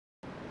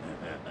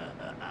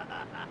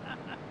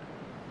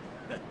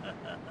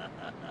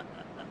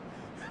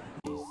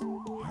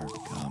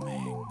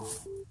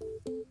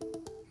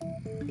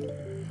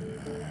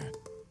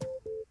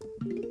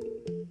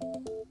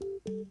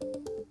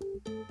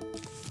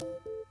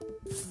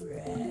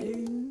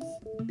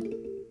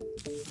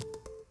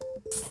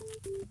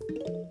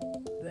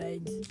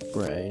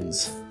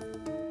Brains.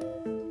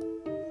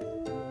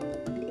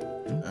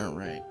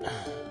 Alright.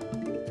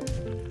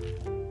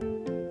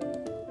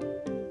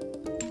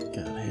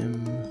 Got him.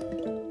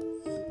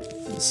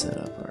 Let's set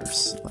up our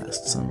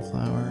last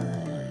sunflower.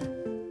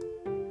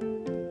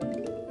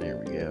 There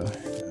we go.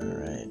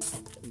 Alright.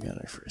 We got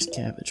our first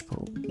cabbage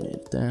pulp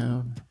made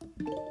down.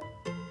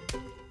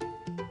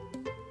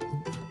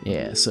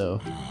 Yeah,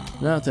 so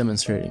not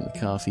demonstrating the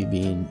coffee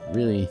bean,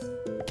 really,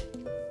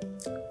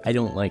 I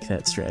don't like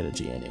that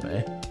strategy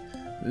anyway.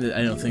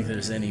 I don't think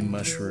there's any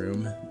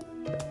mushroom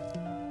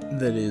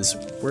that is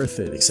worth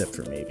it except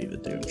for maybe the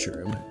doom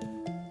shroom.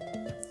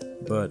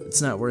 But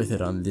it's not worth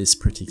it on this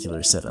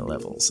particular set of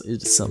levels.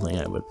 It's something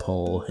I would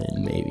pull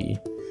in maybe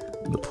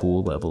the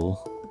pool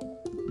level,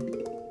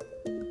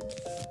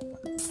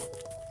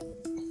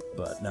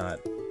 but not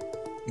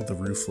the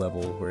roof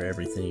level where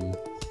everything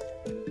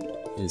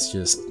is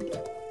just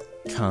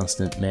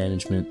constant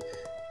management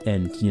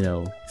and, you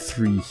know,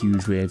 3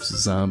 huge waves of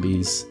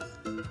zombies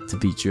to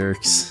be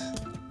jerks.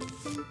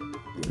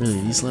 Really,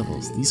 these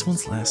levels, these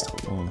ones last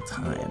a long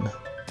time.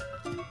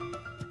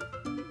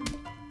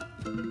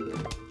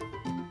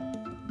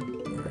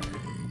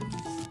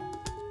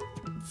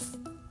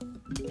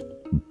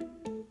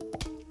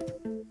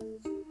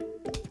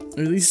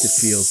 Or at least it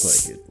feels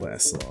like it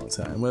lasts a long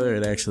time. Whether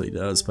it actually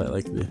does by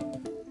like the,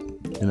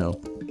 you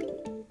know,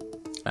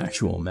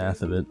 actual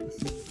math of it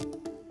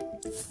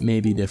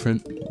may be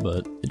different,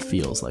 but it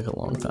feels like a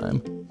long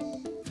time.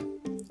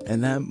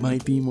 And that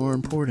might be more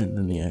important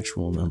than the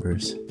actual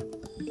numbers.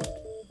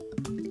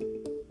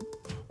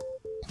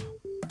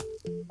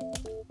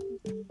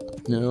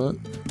 You know what?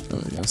 I'm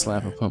gonna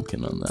slap a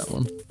pumpkin on that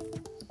one.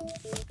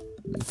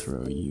 And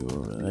throw you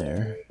over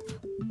there.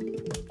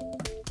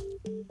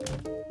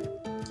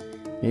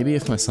 Maybe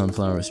if my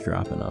sunflowers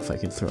drop enough, I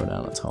could throw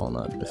down a tall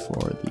nut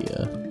before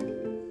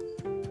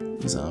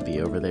the zombie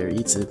over there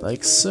eats it,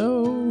 like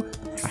so.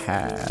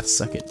 Haha,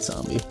 suck it,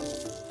 zombie.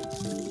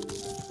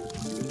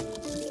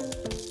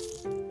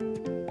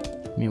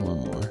 Give me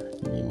one more.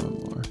 Give me one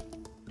more.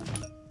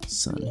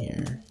 Sun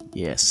here.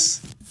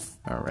 Yes.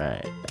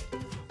 Alright.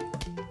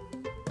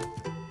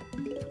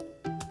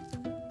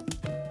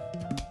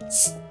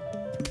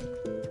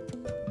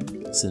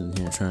 Sitting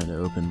here trying to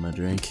open my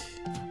drink.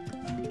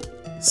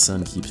 The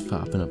sun keeps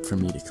popping up for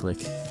me to click.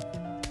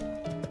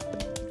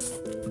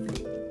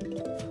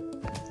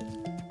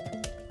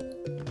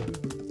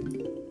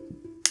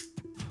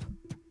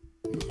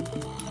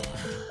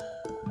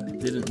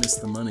 Didn't miss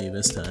the money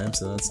this time,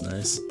 so that's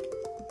nice.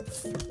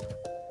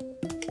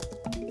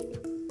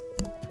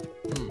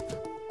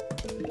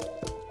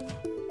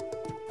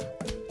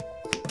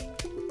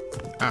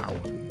 Ow.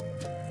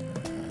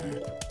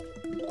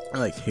 I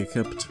like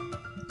hiccuped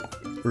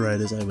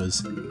right as I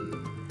was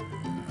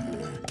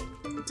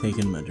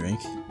taking my drink.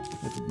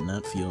 That did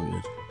not feel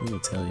good, let me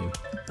tell you.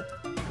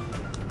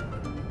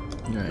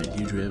 Alright,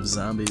 huge wave of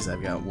zombies.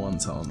 I've got 1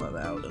 tall nut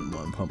out and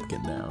 1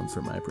 pumpkin down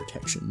for my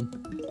protection.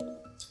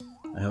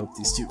 I hope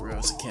these 2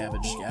 rows of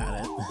cabbage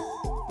got it.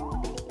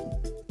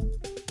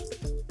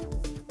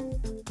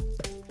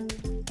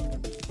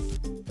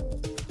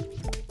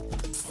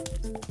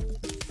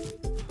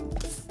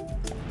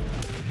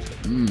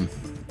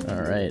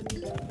 Alright.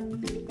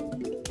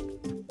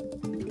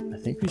 I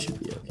think we should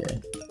be okay.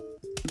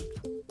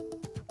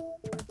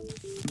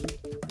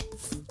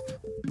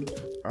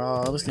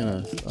 Oh, I was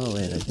gonna... Oh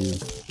wait, I do. I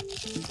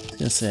was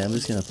gonna say, I'm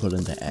just gonna put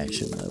into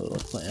action my little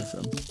plan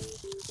from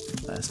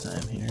last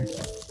time here.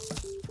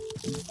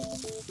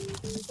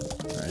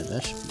 Alright,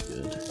 that should be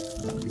good.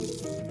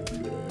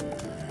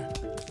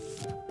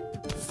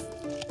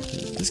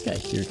 This guy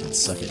here can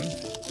suck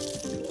it.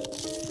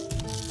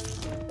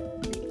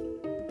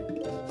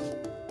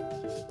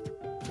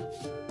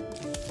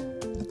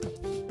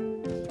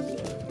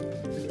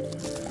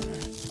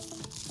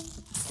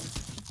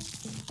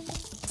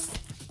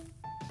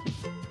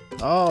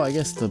 Oh, I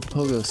guess the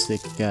pogo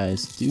stick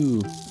guys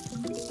do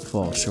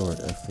fall short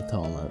of the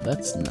tall nut.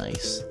 That's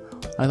nice.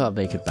 I thought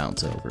they could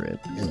bounce over it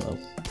in the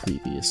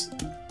previous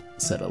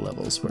set of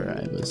levels where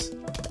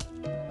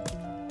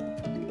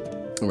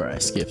I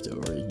skipped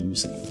over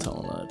using the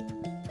tall nut.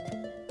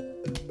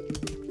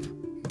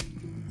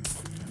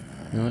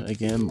 You know what,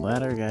 again,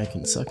 ladder guy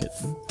can suck it.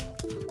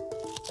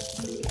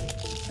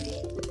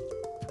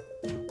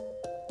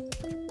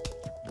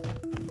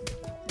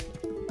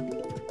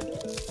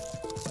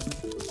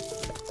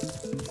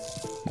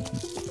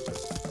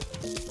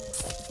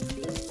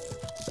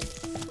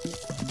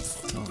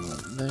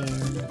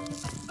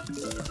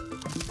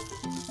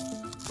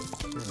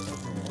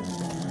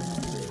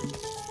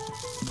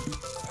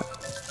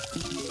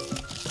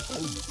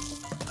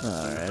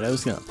 Alright, I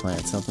was gonna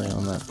plant something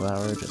on that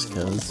flower just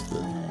cause,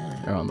 but,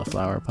 or on the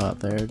flower pot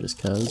there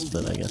just cause,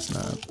 but I guess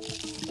not.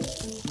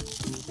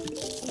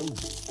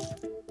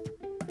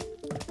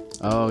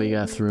 Oh, he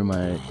got through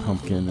my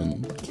pumpkin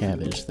and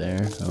cabbage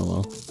there. Oh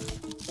well.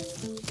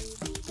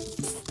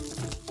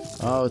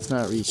 Oh, it's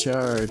not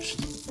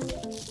recharged.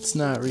 It's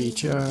not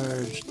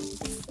recharged.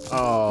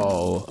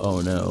 Oh,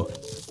 oh no.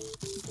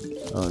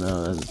 Oh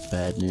no, that is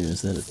bad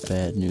news. That is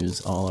bad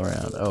news all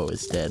around. Oh,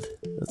 it's dead.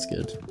 That's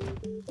good.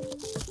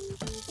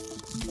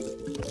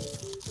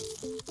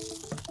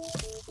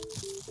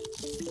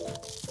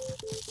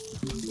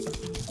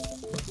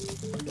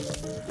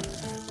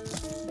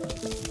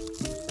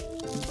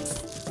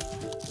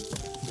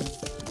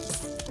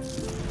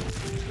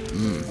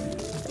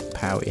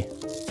 Powie.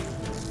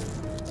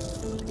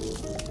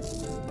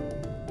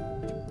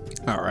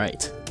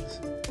 Alright.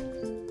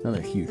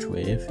 Another huge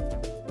wave.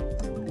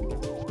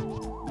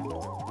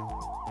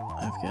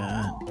 I've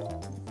got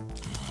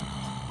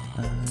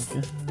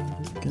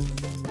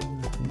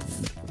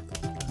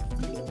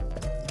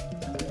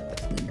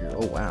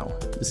oh wow,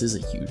 this is a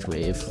huge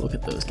wave. Look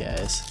at those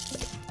guys.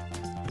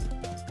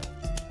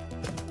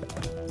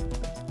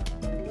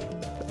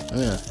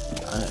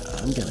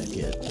 I'm gonna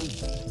get.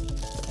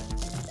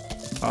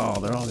 Oh,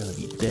 they're all gonna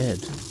be dead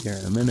here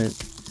in a minute.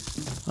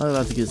 I'm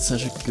about to get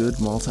such a good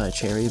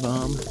multi-cherry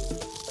bomb.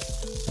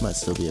 I might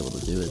still be able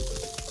to do it.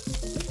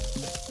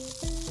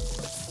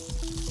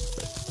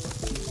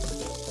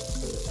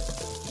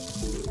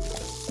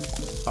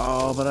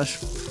 Oh, but I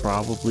should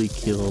probably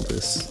kill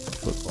this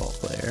football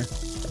player.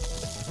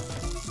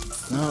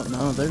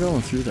 No, they're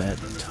going through that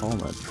tall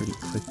nut pretty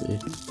quickly.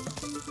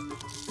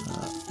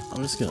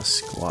 I'm just gonna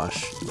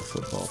squash the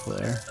football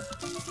player.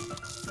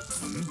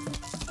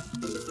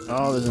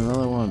 Oh, there's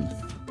another one.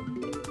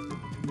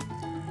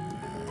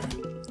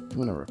 I'm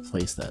gonna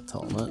replace that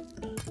tall nut.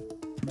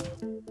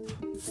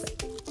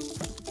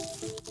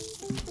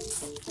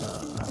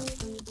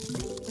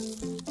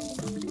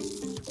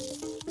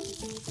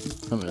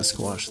 I'm gonna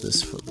squash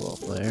this football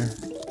player.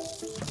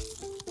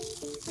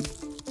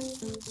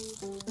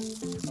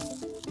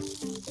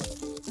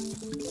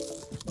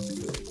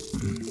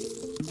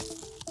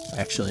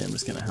 Actually, I'm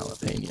just gonna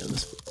jalapeno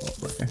this football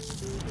player.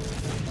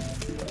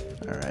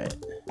 Alright.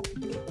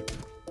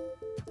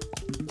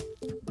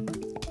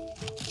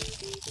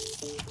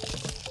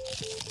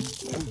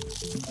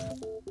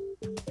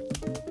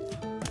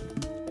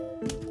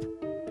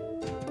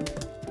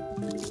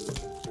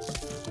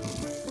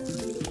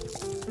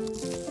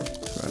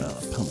 Throw out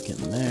a pumpkin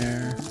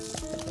there.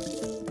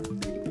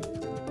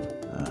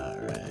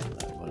 Alright,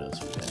 what else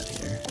we got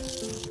here?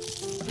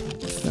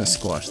 I'm gonna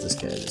squash this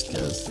guy just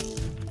because.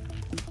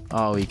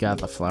 Oh, he got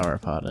the flower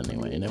pot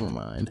anyway, never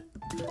mind.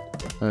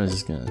 I was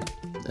just gonna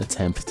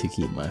attempt to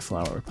keep my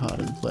flower pot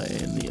in play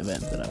in the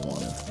event that I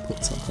wanted to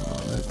put something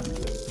on it.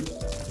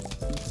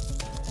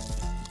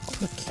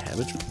 Put a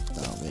cabbage?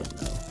 Oh, wait,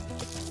 no.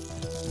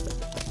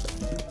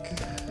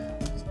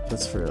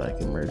 That's for,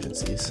 like,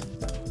 emergencies.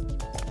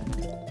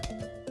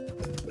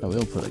 I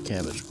will put a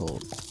cabbage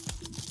pole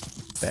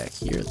back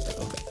here,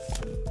 though.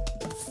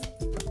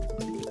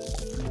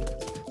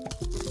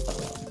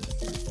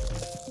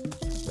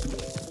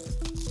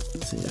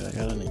 I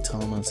got any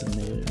tall nuts and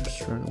native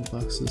struggle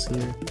boxes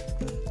here?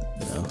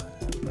 No.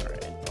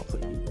 Alright, I'll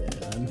put you there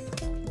then.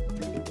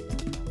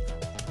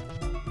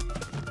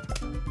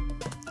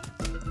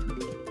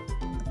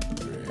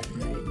 Alright.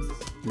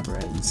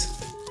 Breads.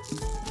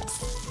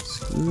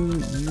 Screw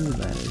you,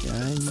 ladder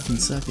guy. You can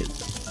suck it.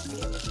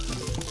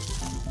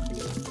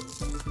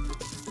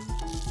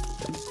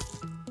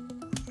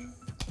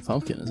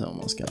 Pumpkin is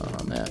almost gone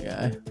on that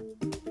guy.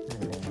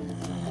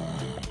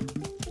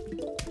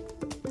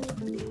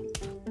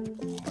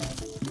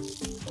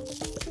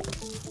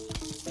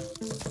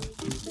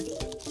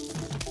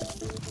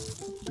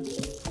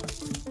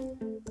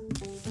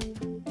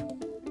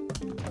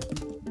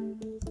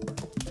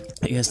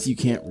 I guess you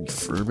can't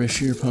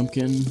refurbish your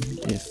pumpkin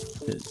if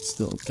it's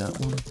still got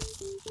one.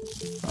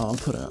 Oh, I'm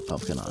putting a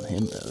pumpkin on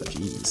him though,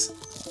 jeez.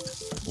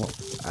 Well,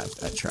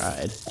 I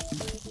tried.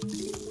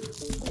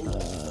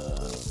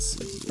 Let's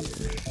see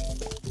here.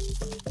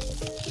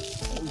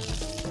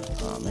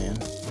 Oh man.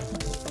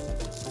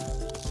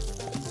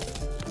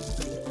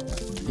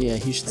 Yeah,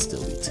 he should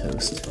still be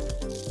toast.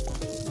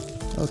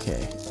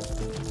 Okay.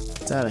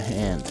 It's out of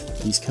hand.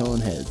 These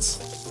cone heads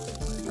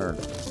are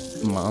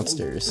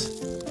monsters.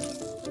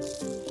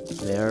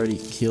 They already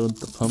killed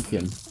the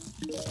pumpkin.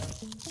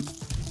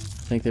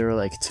 I think there were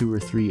like 2 or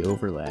 3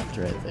 overlapped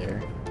right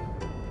there.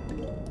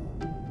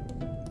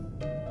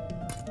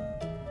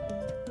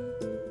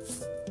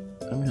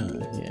 I'm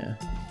gonna, yeah,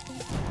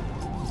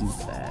 do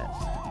that.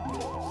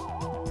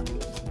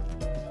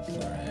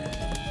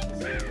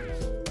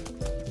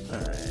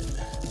 Alright.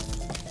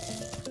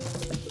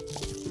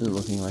 This is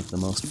looking like the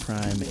most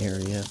prime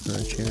area for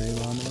a cherry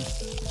bombing.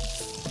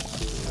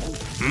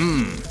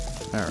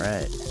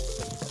 Alright.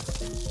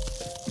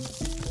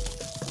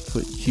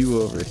 Put you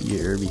over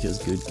here because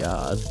good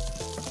god.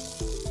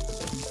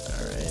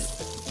 Alright.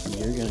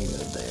 You're gonna go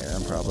there.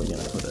 I'm probably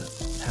gonna put a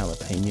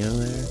jalapeno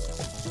there.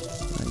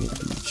 Can I give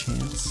you a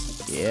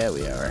chance? Yeah,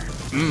 we are.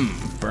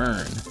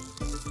 Burn.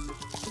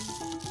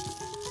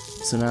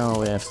 So now all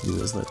we have to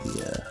do is let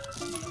the,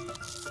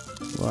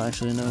 well,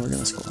 actually, no, we're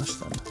gonna squash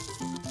them.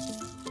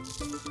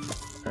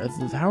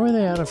 How are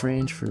they out of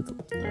range for the...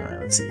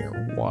 Alright, let's see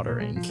here.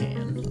 Watering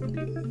can.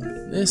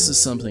 This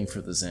is something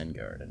for the Zen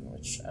Garden,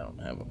 which I don't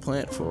have a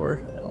plant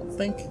for, I don't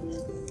think.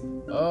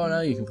 Oh,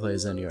 now you can play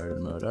Zen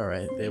Garden mode.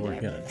 Alright, they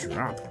weren't gonna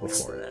drop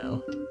before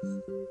now.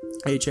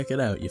 Hey, check it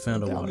out. You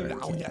found a watering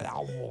can.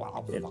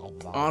 In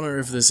honor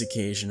of this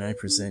occasion, I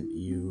present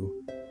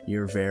you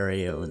your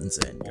very own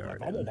Zen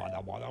Garden.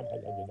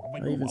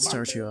 I'll even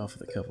start you off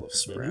with a couple of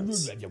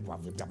sprouts.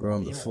 Grow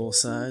them to full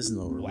size and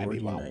they'll reward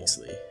you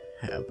nicely.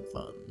 Have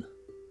fun.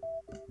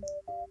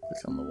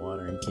 Click on the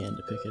watering can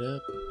to pick it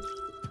up.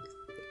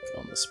 Click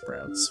on the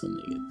sprouts when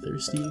they get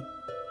thirsty.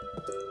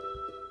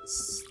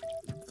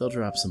 They'll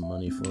drop some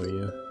money for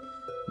you.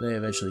 They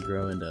eventually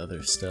grow into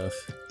other stuff.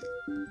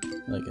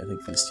 Like, I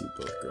think these two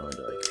both grow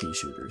into, like, pea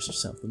shooters or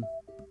something.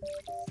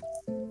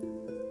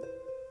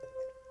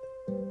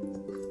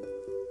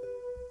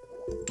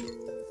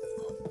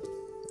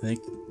 I think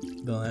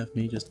they'll have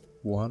me just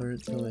water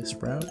it till they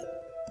sprout.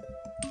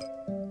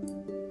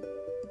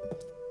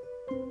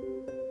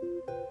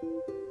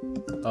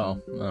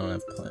 Oh, I don't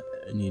have plant.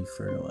 I need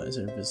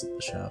fertilizer. Visit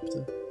the shop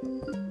to...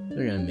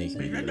 They're gonna make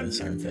me do this,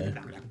 aren't they?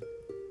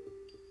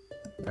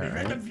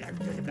 Alright.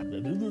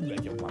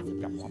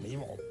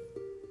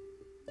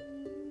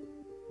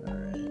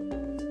 Alright.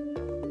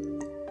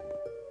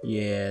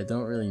 Yeah,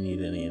 don't really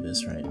need any of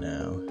this right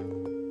now.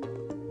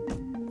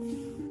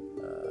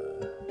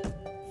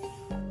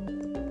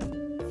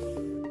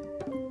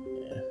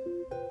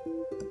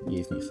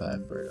 Gave me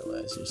 5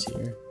 fertilizers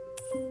here.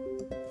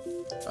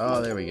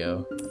 Oh, there we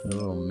go. The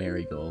little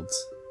marigolds.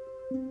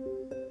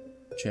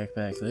 Check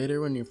back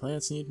later when your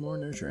plants need more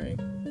nurturing.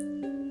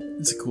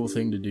 It's a cool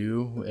thing to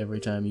do every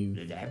time you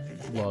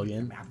log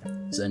in.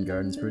 Zen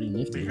Garden's pretty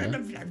nifty, huh?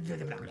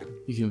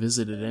 You can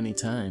visit at any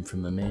time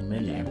from the main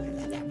menu.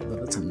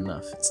 But that's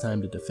enough. It's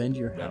time to defend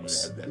your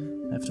house.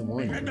 I have to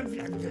warn you.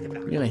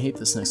 You're gonna hate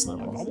this next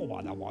level.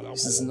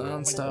 This is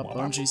non-stop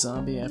Bungie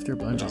zombie after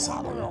Bungie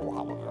zombie.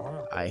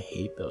 I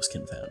hate those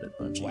confounded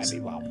Bungies.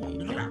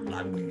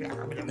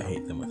 I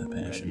hate them with a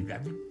passion.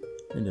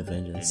 And a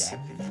vengeance.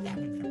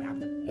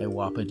 Hey,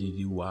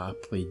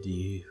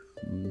 wappa-dee-doo-wappa-dee.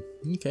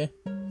 Okay.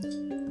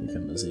 Here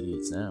come those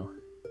idiots now.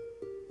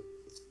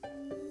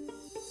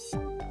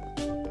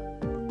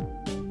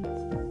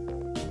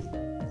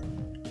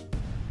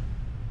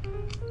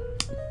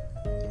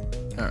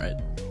 Alright.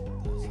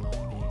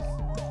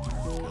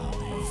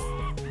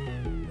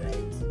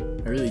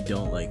 I really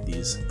don't like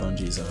these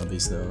Bungie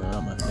zombies though, they're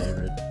not my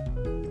favorite.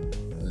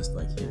 I just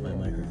like hit my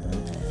microphone.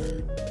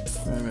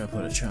 I'm gonna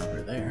put a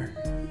chopper there.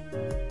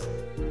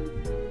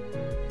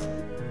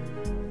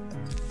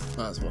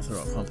 Might as well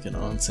throw a pumpkin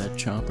on said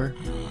chopper.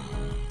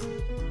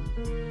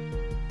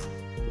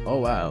 Oh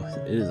wow,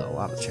 it is a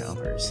lot of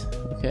choppers.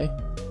 Okay.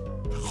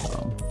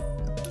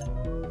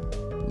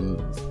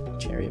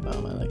 Cherry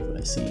bomb, I like what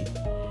I see.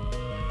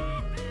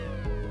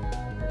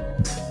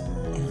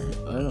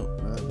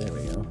 There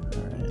we go.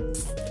 Alright.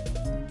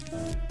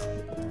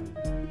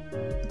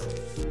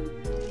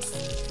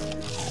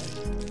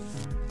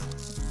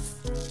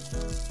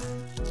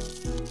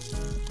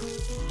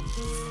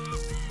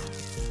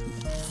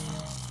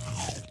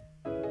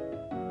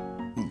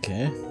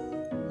 Okay.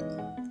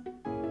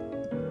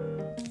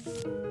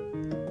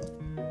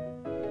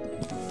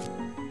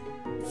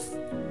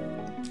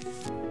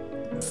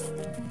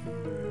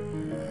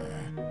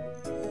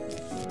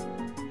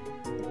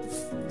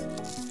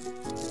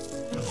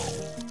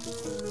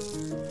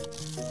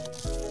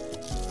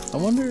 I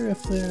wonder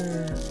if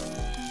they're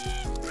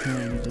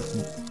trying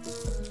different.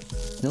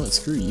 You know what?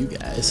 Screw you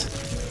guys.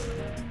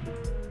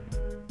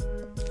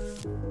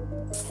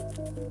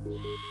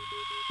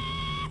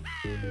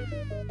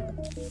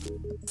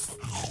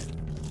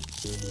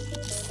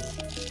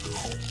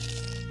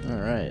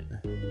 Alright.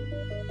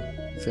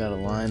 We've got a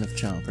line of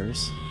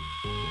chompers.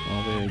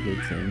 All very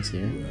good things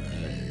here.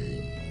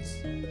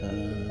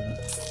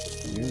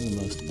 You're the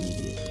most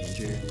immediate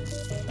danger.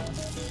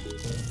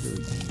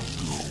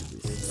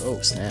 Oh,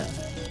 snap.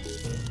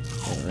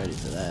 Wasn't ready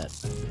for that.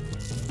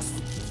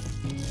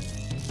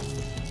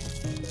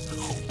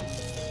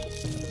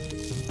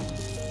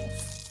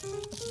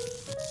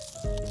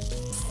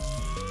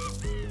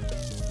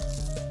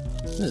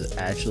 This is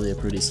actually a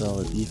pretty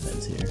solid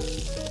defense here.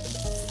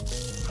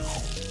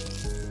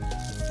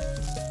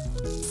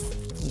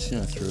 I'm just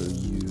gonna throw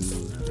you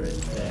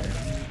right there.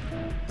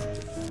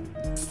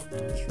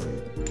 Throw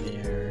you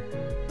there.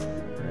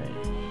 Right.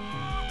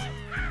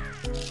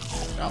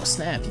 Oh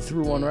snap, you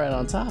threw one right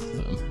on top of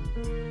him.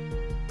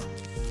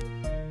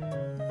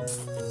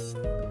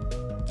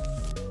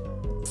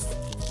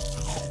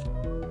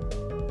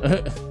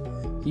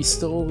 He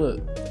stole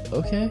the...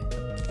 Okay.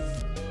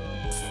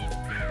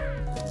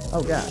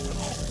 Oh god.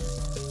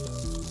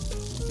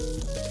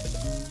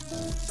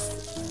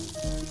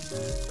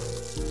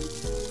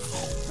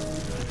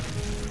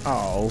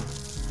 Oh.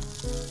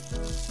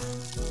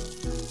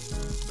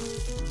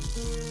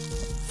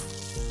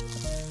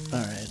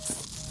 Alright.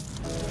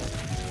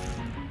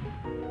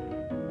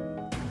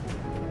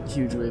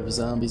 Huge wave of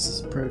zombies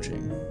is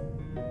approaching.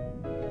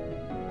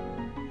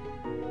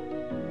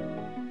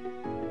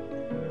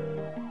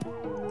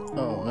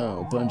 Oh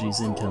no, Bungie's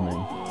incoming.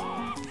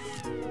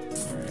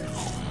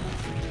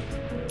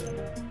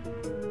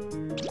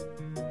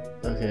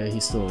 Okay,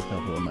 he stole a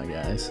couple of my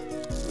guys.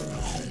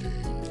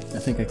 I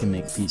think I can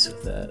make peace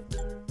with that.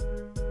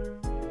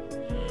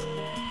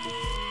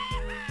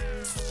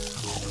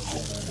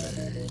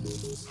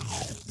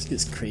 This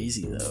gets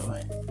crazy though.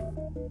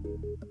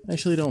 I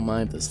actually don't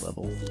mind this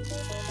level.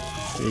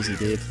 Crazy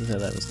Dave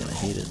thought I was gonna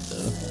hate it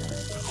though.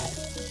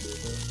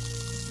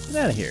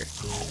 Get out of here.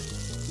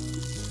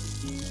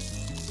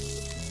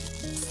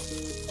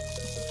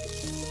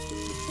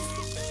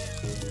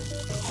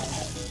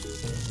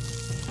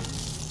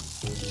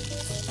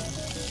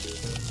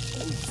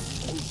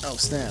 Oh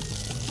snap.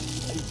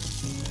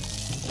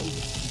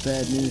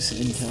 Bad news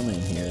incoming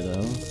here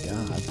though.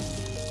 God.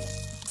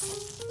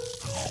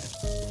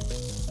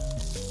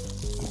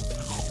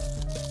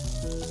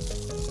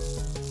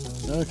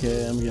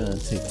 Okay, I'm gonna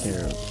take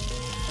care of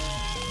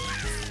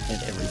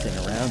everything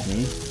around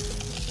me.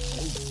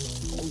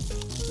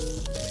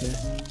 Okay.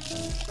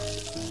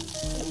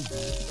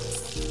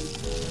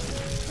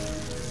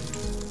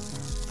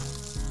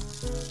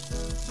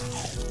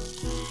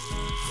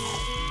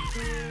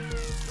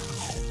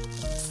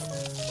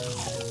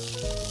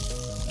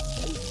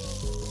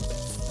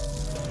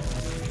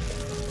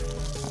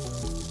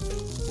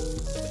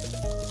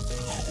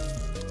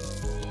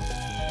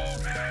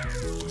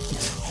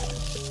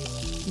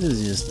 This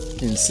is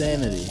just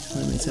insanity,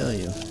 let me tell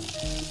you.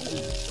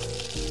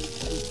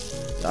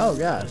 Oh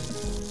god.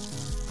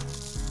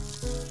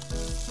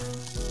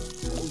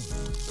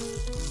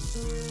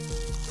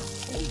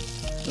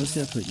 I'm just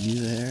gonna put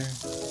you there.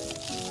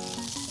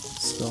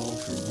 Stall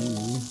for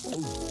you.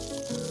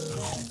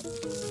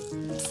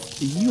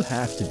 You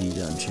have to be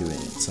done chewing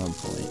at some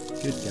point.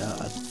 Good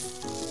god.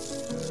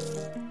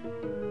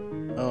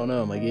 Oh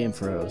no, my game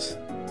froze.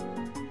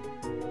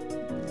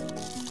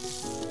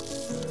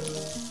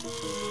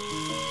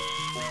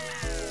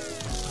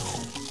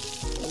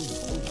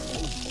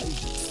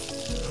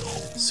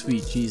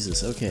 Sweet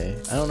Jesus, okay.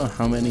 I don't know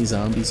how many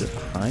zombies are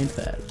behind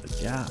that, but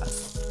god.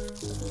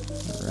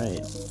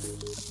 Alright.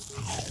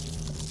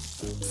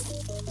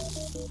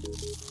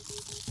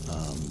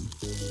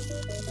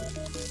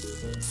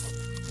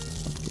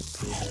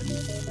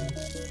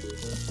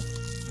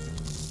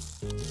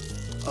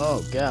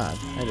 Oh god,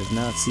 I did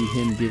not see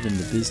him giving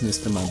the business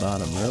to my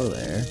bottom row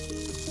there.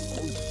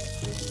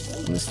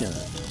 I'm just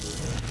gonna...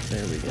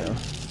 There we go.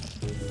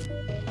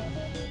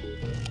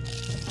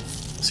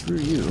 Screw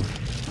you.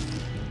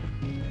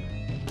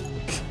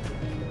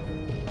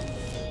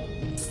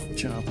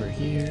 Chopper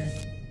here,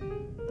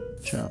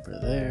 chopper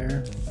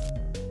there,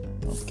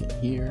 pumpkin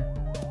here.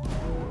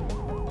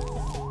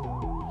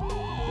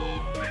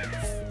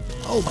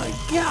 Oh my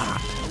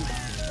god!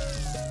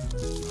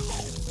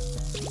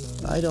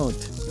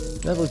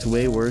 That looked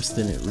way worse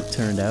than it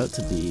turned out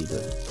to be,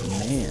 but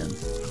man.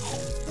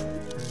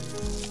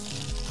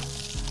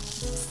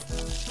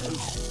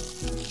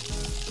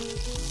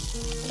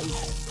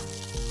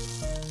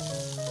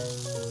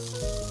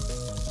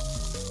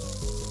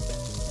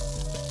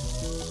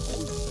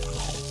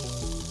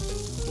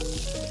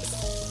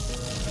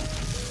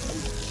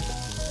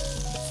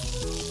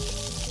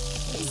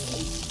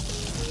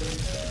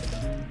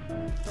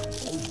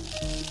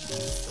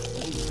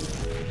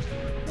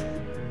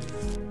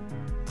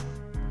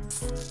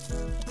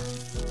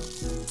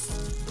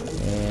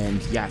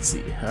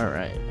 Yahtzee,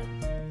 alright.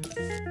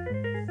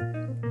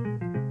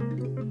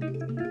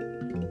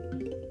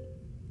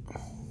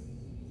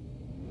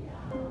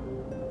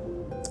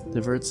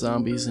 Divert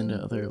zombies into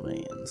other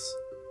lands.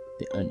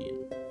 The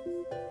Onion.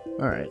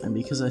 Alright, and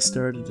because I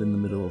started in the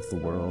middle of the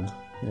world,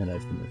 and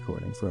I've been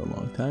recording for a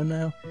long time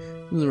now,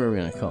 this is where we're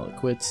gonna call it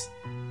quits.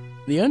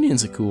 The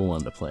Onion's a cool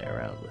one to play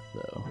around with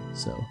though,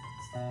 so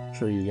I'll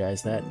show you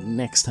guys that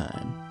next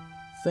time.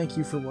 Thank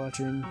you for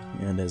watching,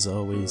 and as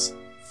always,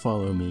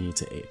 follow me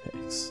to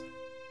Apex.